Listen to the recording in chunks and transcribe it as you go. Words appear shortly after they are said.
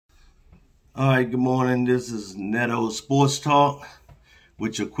All right, good morning. This is Neto Sports Talk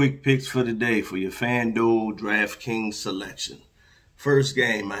with your quick picks for the day for your FanDuel DraftKings selection. First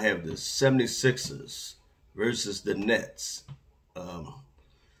game, I have the 76ers versus the Nets.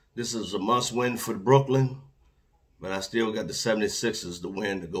 This is a must-win for Brooklyn, but I still got the 76ers to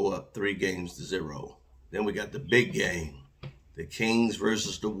win to go up 3-0. Then we got the big game, the Kings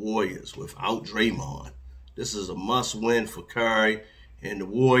versus the Warriors without Draymond. This is a must-win for Curry and the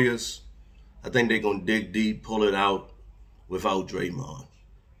Warriors. I think they're going to dig deep, pull it out without Draymond.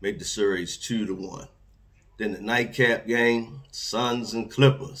 Make the series 2-1. Then the nightcap game, Suns and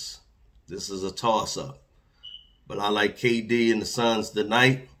Clippers. This is a toss-up. But I like KD and the Suns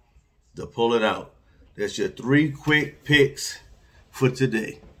tonight to pull it out. That's your 3 quick picks for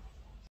today.